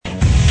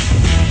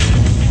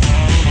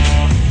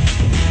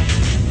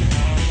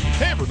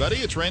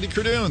it's Randy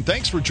Kerdoon.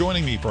 Thanks for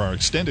joining me for our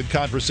extended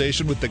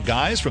conversation with the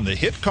guys from the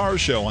hit car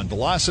show on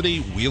Velocity,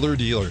 Wheeler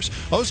Dealers,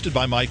 hosted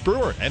by Mike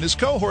Brewer and his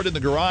cohort in the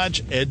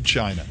garage, Ed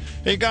China.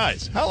 Hey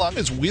guys, how long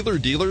has Wheeler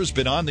Dealers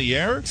been on the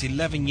air? It's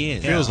 11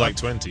 years. Feels like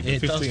 20. It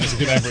 15 does. is a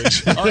good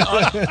average.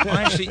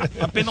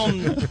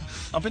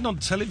 I've been on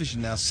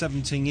television now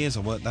 17 years. I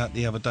worked that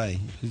the other day.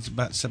 It's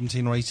about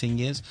 17 or 18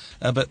 years.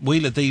 But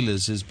Wheeler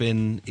Dealers has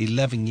been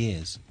 11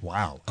 years.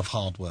 Wow. Of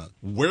hard work.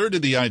 Where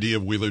did the idea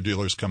of Wheeler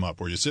Dealers come up?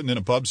 Were you sitting in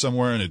a pub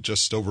somewhere and it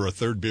just over a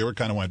third beer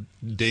kind of went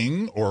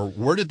ding? Or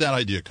where did that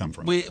idea come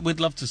from? We'd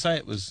love to say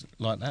it was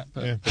like that,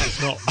 but, Yeah, but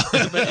it's not.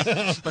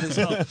 but it's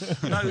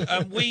not.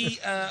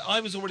 No, I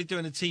was already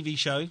doing a TV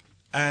show.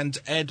 And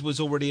Ed was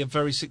already a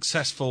very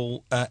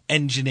successful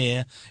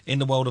engineer in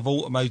the world of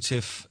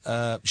automotive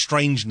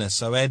strangeness.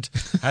 So Ed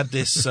had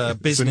this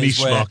business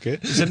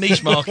It's a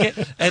niche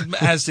market. Ed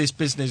has this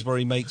business where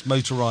he makes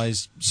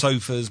motorised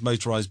sofas,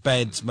 motorised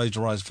beds,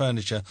 motorised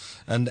furniture.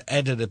 And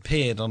Ed had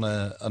appeared on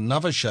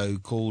another show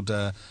called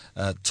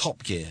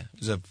Top Gear. It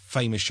was a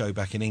famous show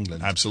back in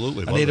England.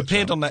 Absolutely. And he had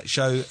appeared on that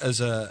show as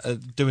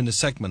doing the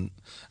segment.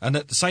 And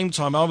at the same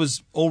time, I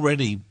was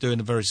already doing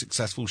a very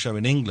successful show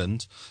in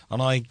England, and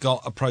I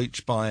got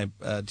approached by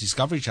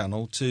Discovery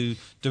Channel to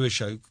do a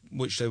show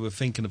which they were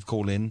thinking of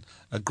calling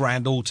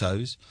Grand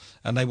Autos,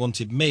 and they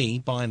wanted me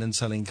buying and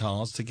selling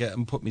cars to get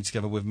and put me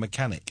together with a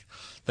mechanic.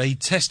 They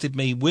tested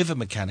me with a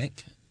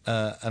mechanic,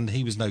 and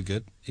he was no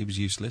good. He was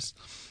useless.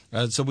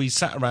 So we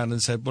sat around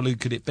and said, well, who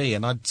could it be?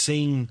 And I'd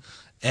seen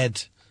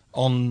Ed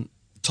on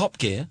Top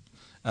Gear,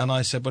 and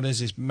I said, well, there's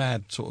this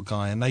mad sort of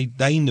guy. And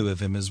they knew of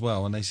him as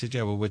well. And they said,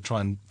 yeah, well, we'll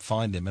try and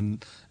find him.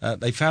 And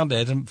they found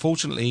Ed. And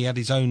fortunately, he had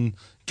his own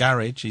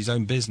garage, his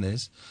own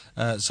business.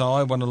 So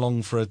I went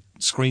along for a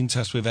screen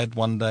test with Ed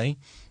one day.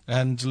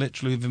 And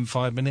literally within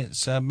 5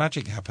 minutes,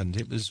 magic happened.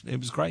 It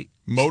was great.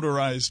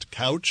 Motorized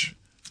couch?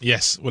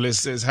 Yes, well,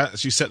 it's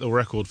actually set the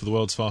record for the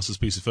world's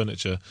fastest piece of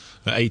furniture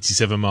at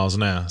 87 miles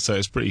an hour, so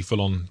it's pretty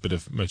full-on bit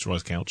of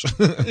motorised couch.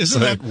 Isn't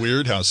that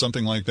weird how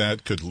something like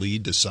that could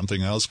lead to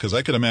something else? Because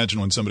I could imagine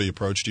when somebody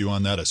approached you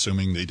on that,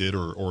 assuming they did,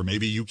 or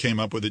maybe you came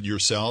up with it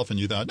yourself and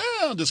you thought,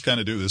 I'll just kind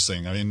of do this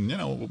thing. I mean,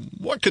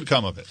 what could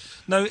come of it?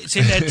 No, it's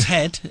in Ed's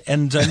head,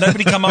 and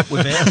nobody come up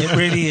with it. It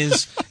really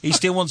is. He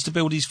still wants to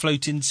build his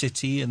floating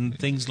city and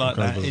things like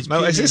that.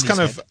 It's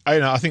kind of,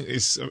 I think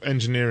it's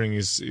engineering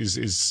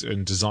is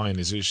and design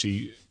is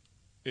actually,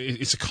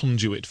 it's a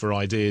conduit for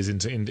ideas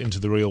into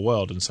the real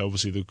world, and so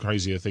obviously the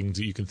crazier things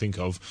that you can think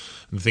of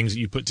and the things that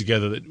you put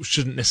together that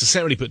shouldn't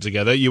necessarily put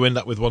together, you end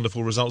up with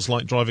wonderful results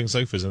like driving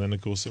sofas. And then of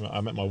course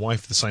I met my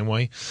wife the same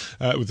way,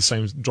 with the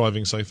same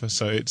driving sofa.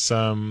 So it's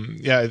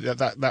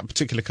that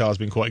particular car has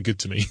been quite good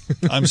to me.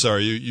 I'm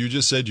sorry, you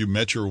just said you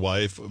met your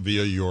wife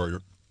via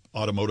your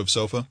automotive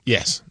sofa?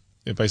 Yes.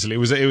 Basically,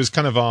 it was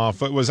kind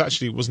of it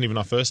wasn't even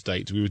our first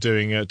date. We were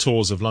doing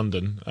tours of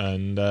London,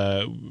 and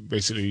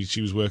basically she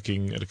was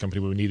working at a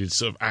company where we needed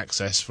sort of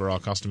access for our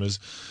customers,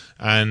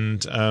 and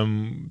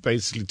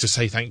basically to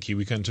say thank you,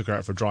 we kind of took her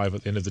out for a drive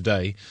at the end of the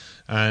day,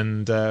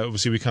 and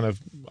obviously we kind of,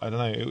 I don't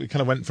know, it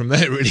kind of went from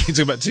there really. It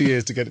took about 2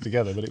 years to get it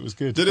together, but it was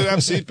good. Did it have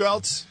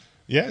seatbelts?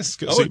 Yes,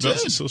 got it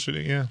seatbelts.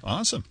 did? Yeah.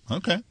 Awesome.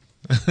 Okay.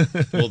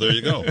 Well, there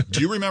you go.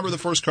 Do you remember the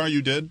first car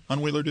you did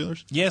on Wheeler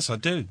Dealers? Yes, I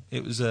do.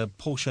 It was a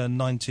Porsche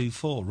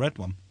 924, red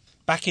one.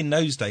 Back in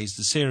those days,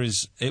 the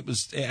series, it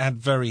had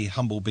very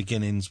humble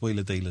beginnings,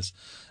 Wheeler Dealers.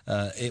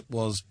 It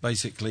was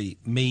basically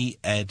me,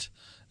 Ed,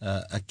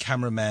 a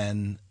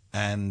cameraman,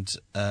 and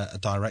a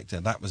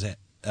director. That was it.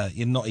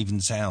 You're not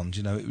even sound,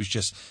 it was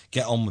just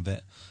get on with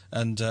it.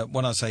 And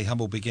when I say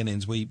humble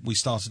beginnings, we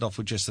started off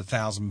with just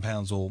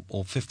 £1,000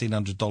 or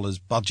 $1,500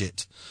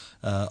 budget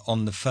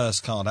on the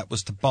first car. That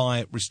was to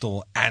buy,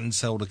 restore, and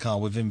sell the car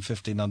within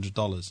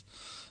 $1,500.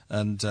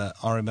 And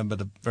I remember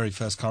the very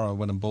first car I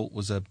went and bought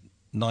was a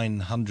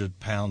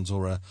 £900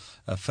 or a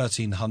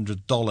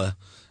 $1,300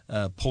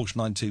 Porsche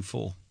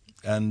 924.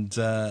 And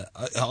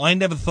I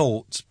never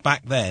thought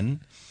back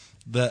then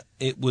that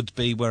it would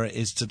be where it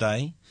is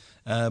today.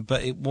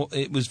 But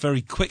it was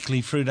very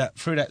quickly through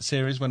that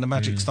series when the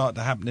magic started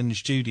to happen in the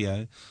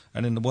studio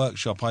and in the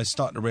workshop. I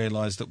started to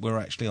realise that we're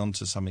actually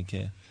onto something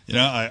here.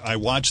 I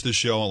watch the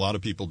show. A lot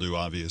of people do,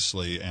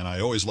 obviously, and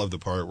I always love the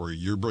part where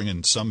you're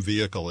bringing some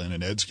vehicle in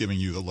and Ed's giving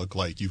you the look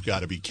like you've got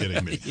to be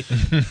kidding me.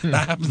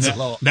 That happens a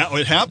lot. Now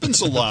it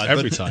happens a lot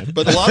every time,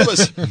 but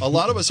a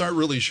lot of us aren't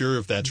really sure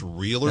if that's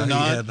real or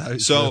not. Yeah,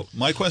 so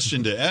my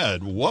question to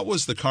Ed: what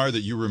was the car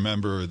that you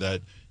remember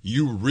that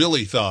you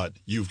really thought,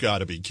 you've got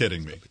to be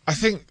kidding me? I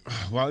think,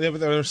 well, yeah, but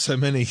there are so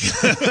many.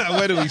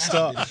 Where do we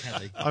start?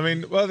 I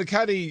mean, well, the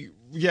Caddy,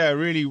 yeah,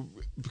 really,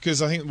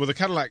 because I think, well, the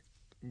Cadillac,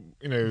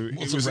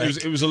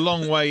 it was a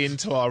long way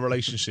into our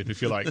relationship,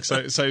 if you like.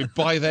 So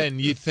by then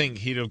you'd think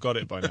he'd have got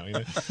it by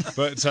now,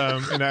 But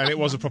and it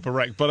was a proper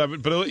wreck.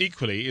 But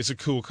equally, it's a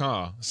cool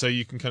car, so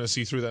you can kind of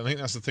see through that. And I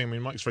think that's the thing. I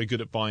mean, Mike's very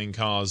good at buying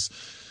cars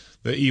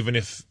that even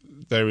if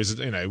there is,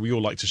 we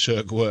all like to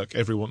shirk work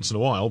every once in a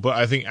while, but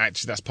I think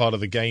actually that's part of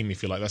the game,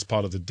 if you like. That's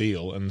part of the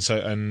deal,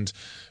 and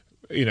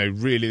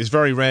really, it's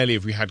very rarely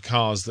have we had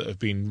cars that have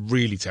been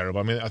really terrible.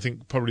 I mean, I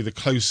think probably the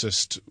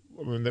closest.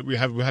 I mean, that we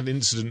had an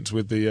incident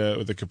with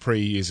the Capri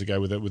years ago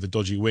with a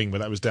dodgy wing, but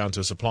that was down to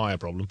a supplier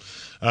problem.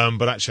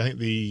 But actually, I think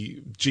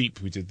the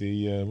Jeep we did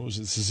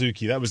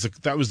Suzuki. That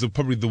was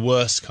probably the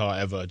worst car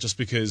ever, just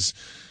because.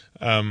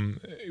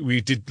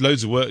 We did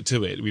loads of work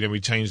to it. We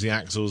changed the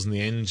axles and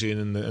the engine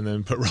and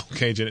then put roll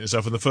cage in it and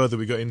stuff. And the further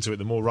we got into it,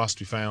 the more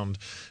rust we found,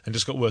 and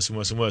just got worse and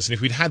worse and worse. And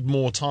if we'd had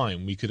more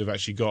time, we could have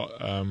actually got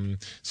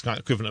it's kind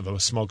of equivalent of a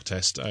smog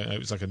test. It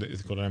was like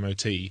it's called an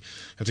MOT.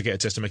 Had to get a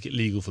test to make it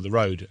legal for the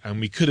road,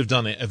 and we could have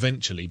done it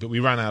eventually, but we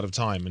ran out of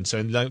time. And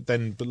so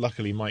then, but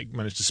luckily, Mike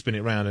managed to spin it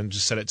around and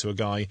just sell it to a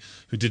guy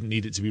who didn't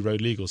need it to be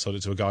road legal. Sold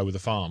it to a guy with a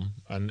farm,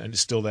 and it's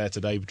still there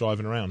today,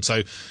 driving around.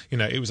 So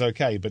it was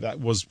okay, but that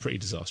was pretty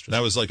disastrous.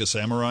 That was like a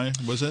Samurai,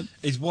 was it?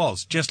 It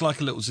was, just like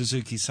a little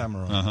Suzuki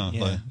Samurai.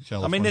 Like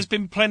I mean, there's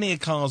been plenty of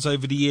cars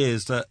over the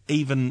years that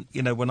even,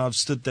 when I've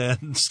stood there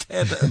and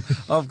stared at them,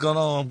 I've gone,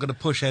 I'm going to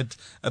push Ed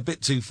a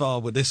bit too far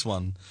with this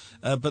one.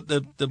 But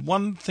the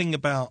one thing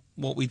about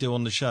what we do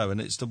on the show, and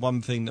it's the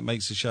one thing that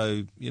makes the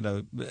show,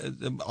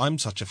 I'm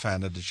such a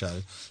fan of the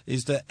show,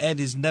 is that Ed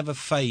is never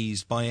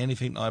fazed by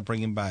anything that I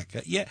bring him back.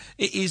 Yeah,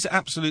 it is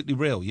absolutely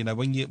real.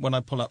 When I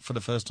pull up for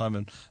the first time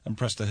and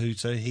press the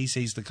hooter, he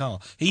sees the car.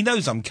 He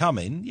knows I'm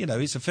coming.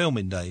 It's a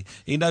filming day.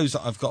 He knows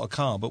that I've got a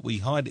car, but we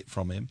hide it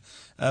from him.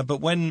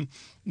 But when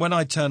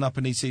I turn up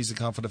and he sees the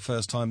car for the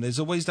first time, there's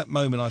always that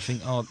moment I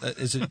think,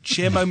 there's a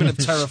sheer moment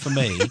of terror for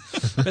me.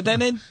 But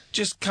then it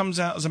just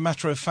comes out as a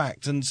matter of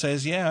fact and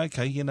says, yeah,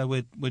 okay,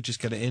 we'll just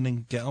get it in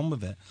and get on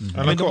with it. Mm-hmm.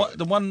 I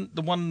mean,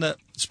 the one that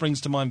springs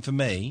to mind for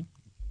me,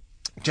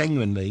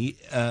 genuinely,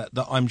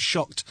 that I'm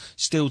shocked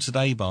still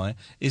today by,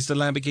 is the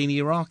Lamborghini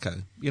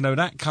Urraco.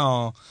 That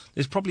car,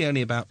 there's probably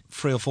only about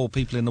 3 or 4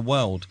 people in the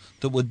world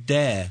that would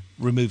dare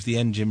remove the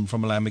engine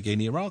from a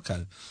Lamborghini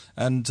Urraco.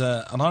 And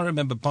I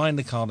remember buying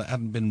the car that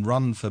hadn't been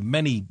run for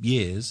many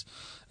years.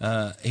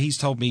 He's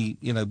told me,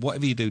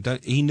 whatever you do,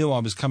 he knew I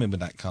was coming with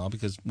that car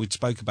because we'd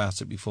spoke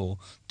about it before.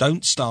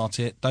 Don't start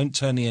it. Don't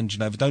turn the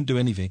engine over. Don't do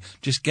anything.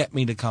 Just get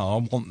me the car.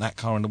 I want that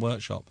car in the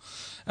workshop.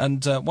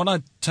 And when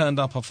I turned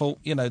up, I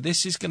thought,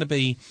 this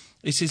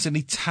is an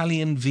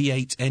Italian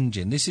V8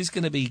 engine. This is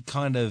going to be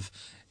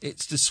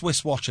it's the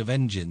Swiss watch of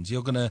engines.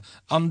 You're going to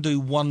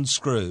undo one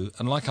screw,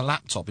 and like a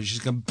laptop, it's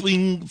just going to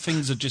bing,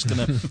 things are just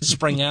going to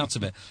spring out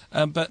of it.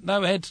 But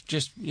no, Ed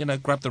just,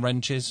 grabbed the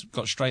wrenches,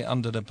 got straight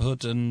under the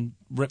hood and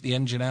ripped the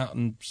engine out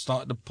and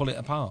started to pull it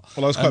apart.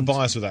 Well, I was quite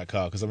biased with that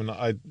car because,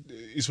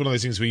 it's one of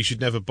those things where you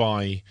should never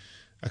buy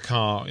a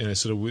car,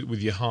 sort of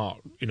with your heart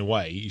in a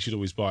way. You should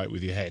always buy it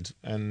with your head,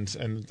 and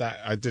that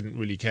I didn't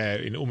really care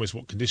in almost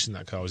what condition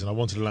that car was, and I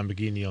wanted a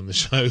Lamborghini on the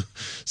show,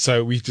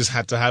 so we just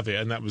had to have it,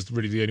 and that was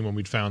really the only one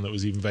we'd found that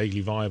was even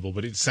vaguely viable.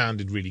 But it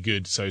sounded really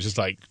good, so it's just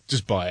like,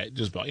 just buy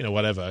it,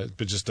 whatever,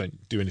 but just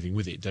don't do anything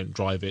with it. Don't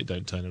drive it,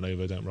 don't turn it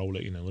over, don't roll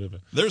it,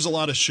 whatever. There's a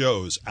lot of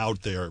shows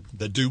out there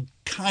that do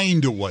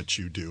kind of what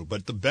you do,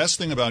 but the best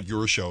thing about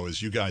your show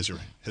is you guys are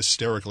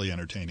hysterically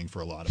entertaining for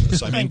a lot of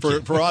us. I mean,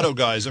 for auto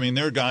guys,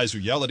 there are guys who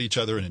yell at each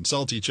other and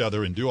insult each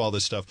other and do all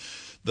this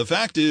stuff. The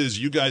fact is,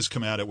 you guys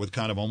come at it with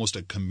kind of almost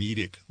a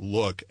comedic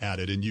look at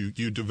it, and you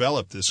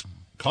develop this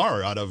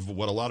car out of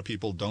what a lot of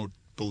people don't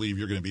believe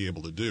you're going to be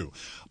able to do.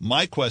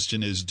 My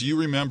question is, do you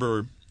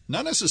remember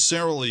not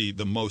necessarily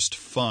the most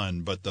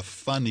fun, but the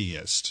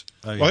funniest?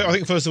 Oh, yeah. Well, I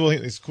think first of all,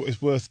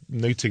 it's worth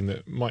noting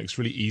that Mike's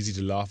really easy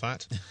to laugh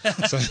at.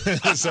 So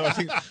I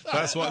think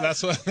that's what.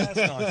 That's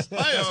nice.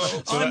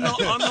 I'm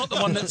not the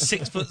one that's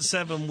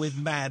 6'7" with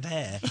mad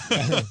hair,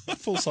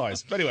 full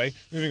size. But anyway,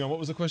 moving on. What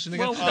was the question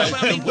again?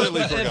 Well,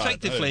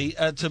 effectively,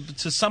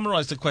 to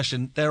summarise the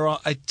question, there are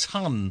a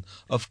ton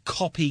of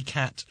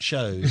copycat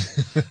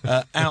shows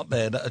out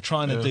there that are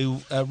trying to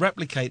do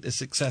replicate the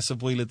success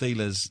of Wheeler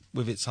Dealers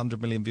with its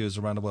 100 million viewers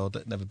around the world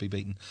that never be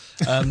beaten.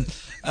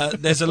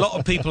 There's a lot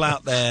of people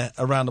out there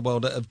around the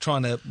world that are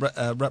trying to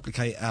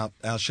replicate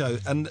our show,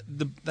 and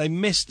they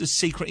miss the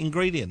secret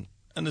ingredient.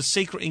 And the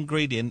secret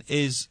ingredient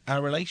is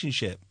our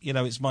relationship.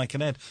 It's Mike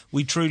and Ed.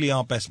 We truly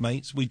are best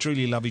mates. We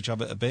truly love each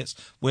other to bits.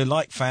 We're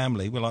like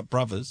family. We're like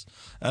brothers.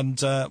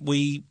 And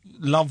we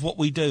love what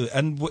we do.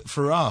 And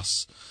for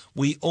us,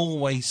 we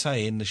always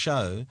say in the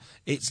show,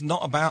 it's not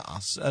about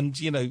us. And,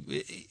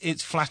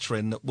 it's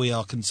flattering that we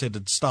are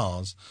considered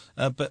stars.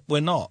 But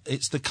we're not.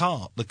 It's the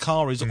car. The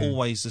car is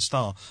always the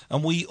star.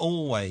 And we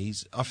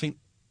always, I think,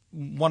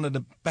 one of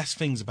the best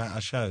things about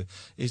our show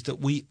is that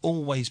we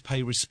always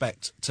pay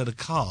respect to the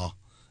car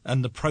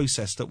and the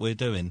process that we're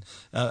doing,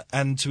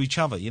 and to each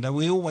other.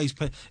 We always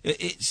pay.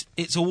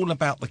 It's all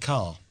about the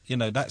car.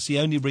 That's the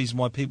only reason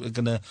why people are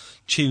going to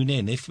tune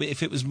in.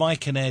 If it was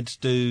Mike and Ed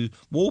do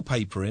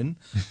wallpapering,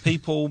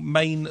 people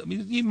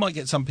you might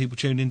get some people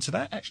tuned into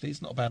that. Actually,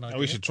 it's not a bad idea.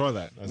 We should try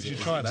that. You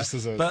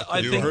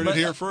heard it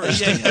here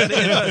first.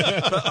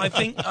 But I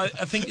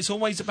think it's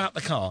always about the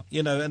car,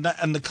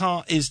 and the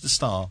car is the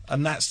star,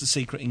 and that's the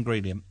secret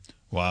ingredient.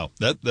 Wow,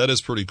 that is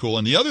pretty cool.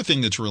 And the other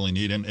thing that's really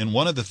neat, and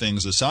one of the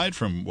things aside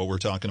from what we're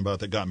talking about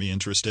that got me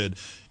interested,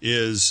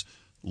 is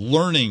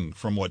learning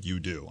from what you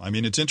do. I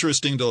mean, it's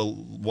interesting to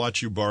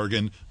watch you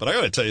bargain, but I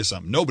got to tell you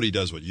something. Nobody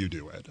does what you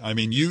do, Ed. I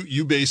mean,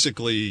 you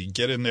basically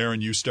get in there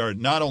and you start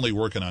not only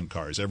working on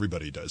cars,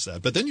 everybody does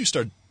that, but then you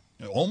start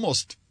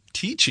almost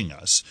teaching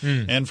us.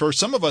 And for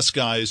some of us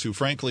guys who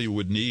frankly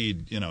would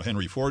need,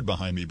 Henry Ford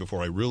behind me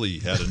before I really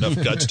had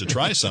enough guts to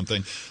try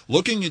something,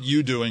 looking at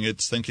you doing it,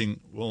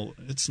 thinking, well,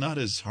 it's not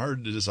as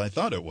hard as I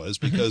thought it was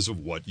because of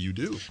what you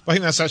do. I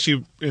think that's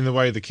actually, in the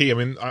way, the key. I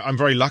mean, I'm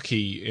very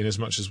lucky in as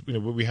much as,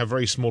 we have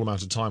very small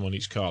amount of time on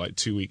each car, like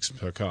 2 weeks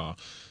per car.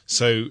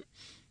 So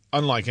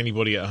unlike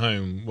anybody at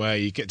home where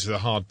you get to the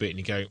hard bit and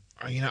you go,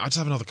 I just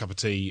have another cup of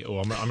tea,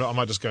 or I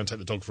might just go and take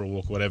the dog for a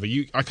walk or whatever.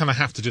 I kind of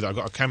have to do that. I've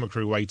got a camera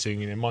crew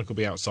waiting, Mike will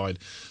be outside.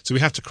 So we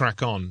have to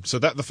crack on. So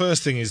that the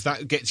first thing is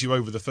that gets you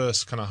over the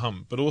first kind of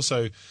hump. But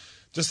also,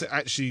 just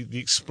actually the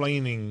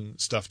explaining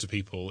stuff to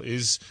people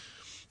is,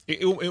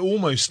 it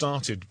almost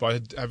started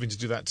by having to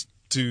do that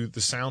to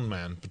the sound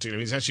man,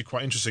 particularly. It's actually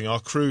quite interesting. Our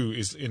crew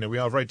is, we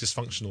are a very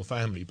dysfunctional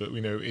family, but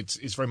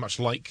it's very much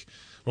like,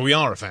 well, we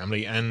are a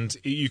family, and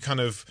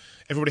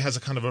everybody has a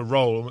kind of a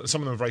role.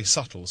 Some of them are very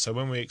subtle. So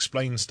when we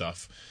explain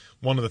stuff,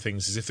 one of the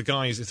things is if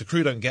the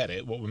crew don't get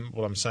it,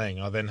 what I'm saying,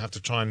 I then have to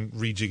try and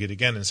rejig it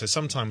again. And so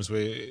sometimes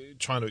we're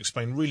trying to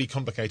explain really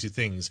complicated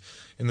things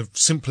in the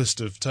simplest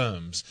of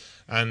terms,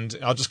 and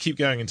I'll just keep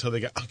going until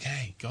they go,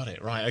 okay, got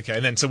it, right, okay.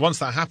 And then so once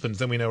that happens,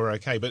 then we know we're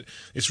okay. But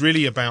it's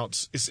really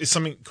about it's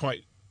something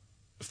quite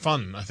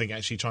fun, I think,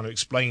 actually trying to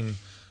explain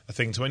a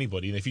thing to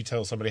anybody. If you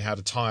tell somebody how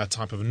to tie a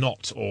type of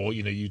knot, or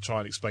you try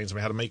and explain to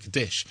somebody how to make a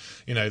dish,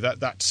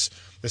 that's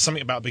there's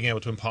something about being able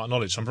to impart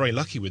knowledge. So I'm very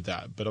lucky with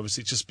that, but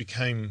obviously it just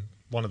became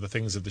one of the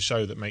things of the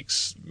show that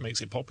makes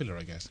it popular,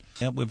 I guess.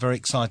 Yeah, we're very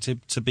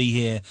excited to be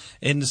here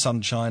in the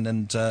sunshine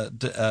and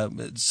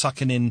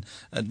sucking in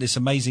this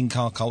amazing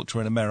car culture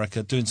in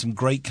America, doing some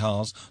great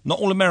cars. Not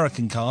all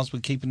American cars. We're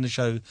keeping the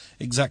show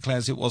exactly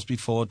as it was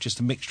before, just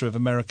a mixture of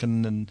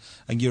American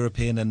and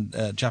European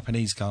and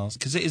Japanese cars.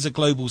 Because it is a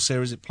global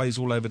series, it plays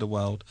all over the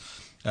world.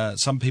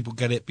 Some people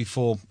get it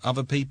before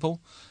other people,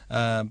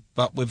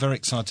 but we're very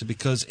excited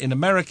because in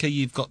America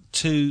you've got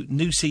 2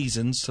 new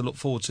seasons to look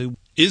forward to.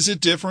 Is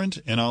it different,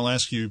 and I'll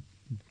ask you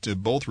to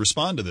both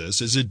respond to this,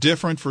 is it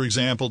different, for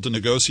example, to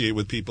negotiate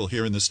with people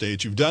here in the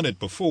States, you've done it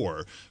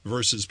before,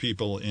 versus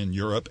people in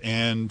Europe?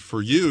 And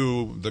for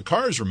you, the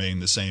cars remain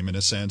the same in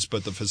a sense,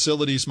 but the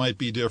facilities might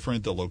be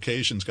different, the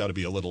location's got to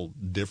be a little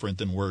different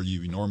than where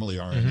you normally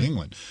are in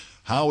England.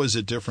 How is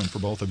it different for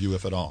both of you,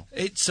 if at all?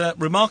 It's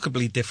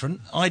remarkably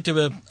different. I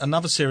do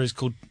another series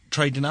called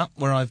Trading Up,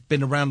 where I've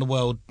been around the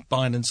world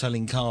buying and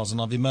selling cars,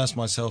 and I've immersed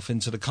myself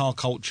into the car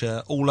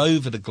culture all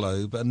over the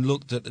globe and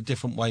looked at the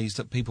different ways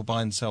that people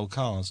buy and sell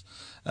cars.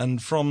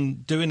 And from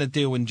doing a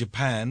deal in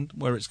Japan,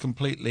 where it's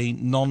completely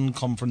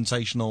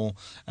non-confrontational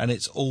and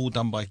it's all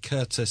done by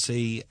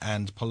courtesy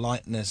and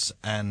politeness,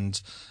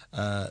 and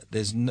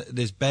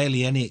there's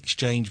barely any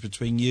exchange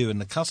between you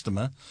and the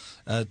customer,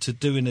 to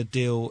doing a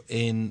deal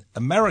in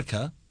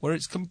America, where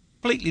it's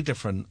completely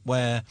different,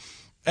 where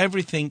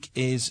everything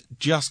is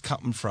just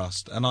cut and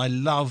thrust. And I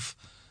love,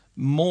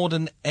 more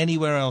than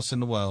anywhere else in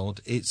the world,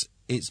 it's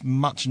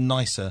much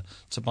nicer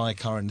to buy a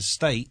car in the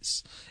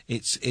States.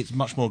 It's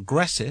much more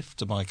aggressive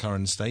to buy a car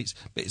in the States,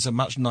 but it's a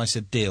much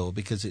nicer deal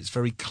because it's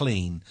very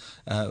clean.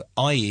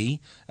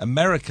 I.e.,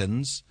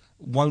 Americans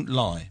won't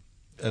lie.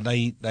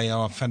 They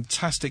are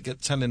fantastic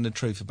at telling the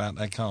truth about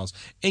their cars.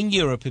 In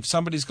Europe, if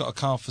somebody's got a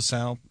car for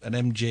sale, an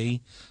MG,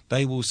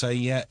 they will say,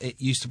 yeah, it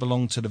used to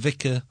belong to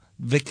the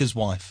vicar's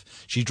wife.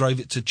 She drove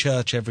it to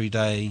church every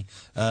day.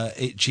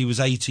 She was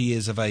 80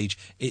 years of age.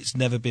 It's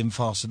never been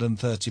faster than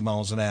 30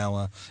 miles an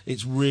hour.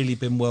 It's really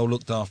been well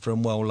looked after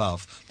and well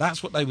loved.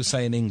 That's what they would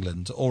say in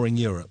England or in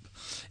Europe.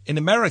 In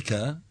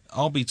America,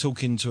 I'll be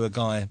talking to a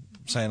guy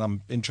saying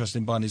I'm interested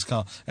in buying his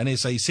car, and he'll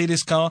say, see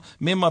this car?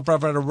 Me and my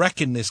brother had a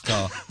wreck in this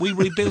car. We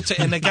rebuilt it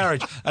in the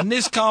garage, and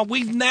this car,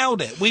 we've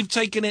nailed it. We've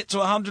taken it to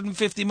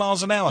 150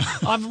 miles an hour.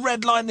 I've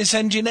redlined this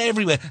engine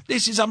everywhere.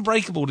 This is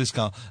unbreakable, this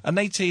car. And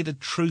they tell you the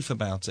truth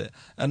about it,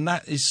 and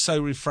that is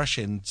so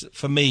refreshing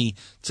for me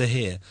to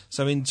hear.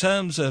 So in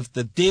terms of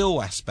the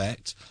deal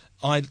aspect,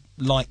 I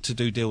like to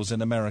do deals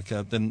in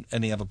America than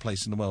any other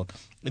place in the world.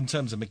 In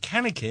terms of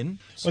mechanicking...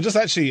 Well, just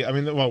actually, I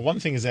mean, one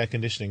thing is air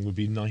conditioning would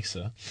be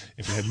nicer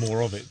if we had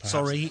more of it, perhaps.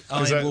 Sorry,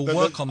 I will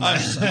work on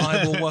that.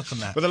 I will work on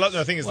that. But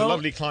the thing is, the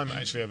lovely climate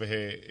actually over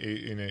here,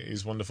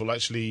 is wonderful.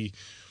 Actually,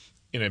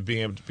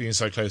 being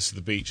so close to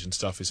the beach and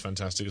stuff is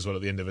fantastic as well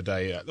at the end of the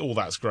day. All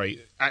that's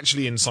great.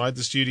 Actually, inside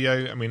the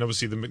studio, I mean,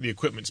 obviously the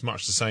equipment's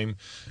much the same.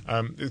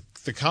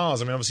 The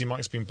cars, I mean, obviously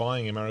Mike's been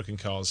buying American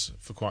cars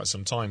for quite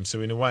some time, so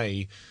in a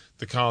way...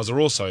 the cars are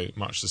also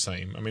much the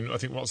same. I mean, I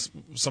think what's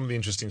some of the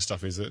interesting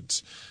stuff is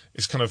that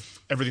it's kind of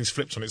everything's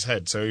flipped on its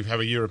head. So if you have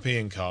a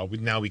European car,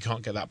 now we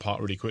can't get that part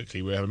really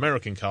quickly. We have an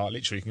American car,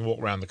 literally you can walk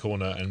around the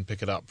corner and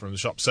pick it up from the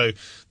shop. So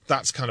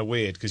that's kind of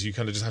weird because you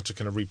kind of just have to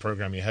kind of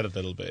reprogram your head a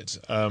little bit.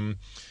 And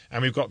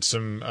we've got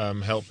some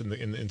help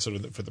in sort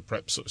of for the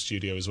prep sort of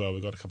studio as well.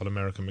 We've got a couple of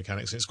American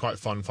mechanics. It's quite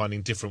fun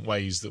finding different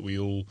ways that we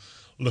all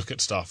look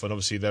at stuff, and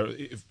obviously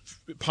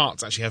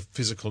parts actually have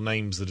physical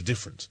names that are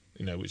different,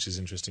 which is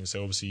interesting.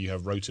 So obviously you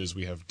have rotors,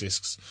 we have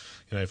discs,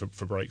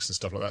 for brakes and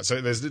stuff like that.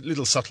 So there's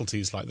little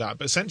subtleties like that.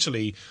 But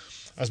essentially,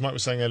 as Mike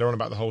was saying earlier on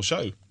about the whole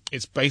show,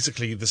 it's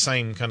basically the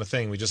same kind of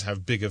thing. We just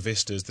have bigger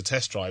vistas. The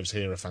test drives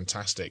here are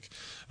fantastic.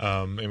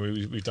 And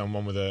we've done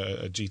one with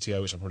a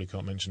GTO, which I probably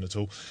can't mention at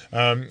all.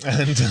 So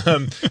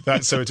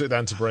we took that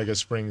down to Borrego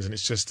Springs, and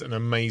it's just an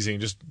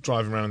amazing, just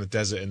driving around in the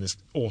desert in this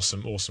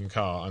awesome, awesome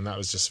car. And that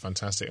was just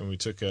fantastic. And we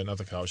took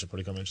another car, which I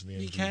probably can't mention the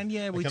MG. You can,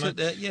 yeah. We took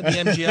the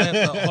MGA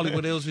at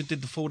Hollywood Hills. We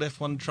did the Ford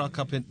F1 truck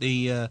up at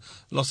the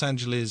Los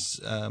Angeles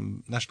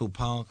National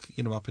Park,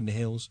 up in the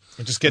hills.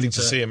 And just getting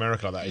to see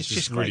America like that is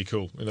just really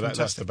cool.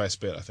 That's the best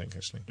bit, I think,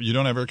 actually. You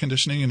don't have air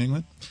conditioning in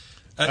England?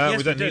 Yes,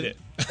 we don't need it.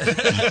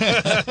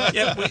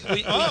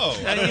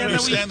 I don't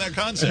understand that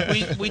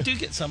concept. We do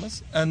get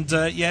summers, and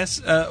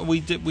yes, we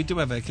do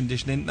have air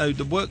conditioning. No,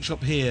 the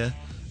workshop here,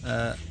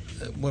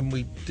 when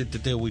we did the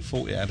deal, we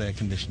thought it had air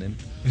conditioning,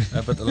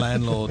 but the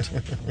landlord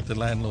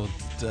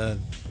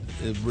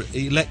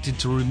elected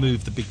to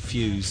remove the big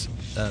fuse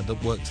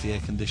that works the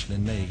air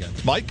conditioning. There you go.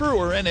 Mike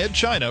Brewer and Ed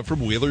China from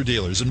Wheeler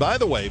Dealers. And by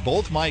the way,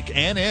 both Mike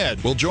and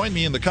Ed will join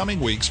me in the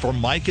coming weeks for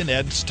Mike and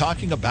Ed's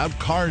Talking About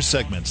Cars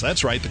segments.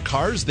 That's right, the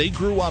cars they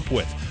grew up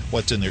with,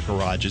 what's in their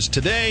garages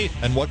today,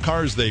 and what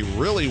cars they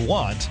really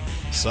want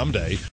someday.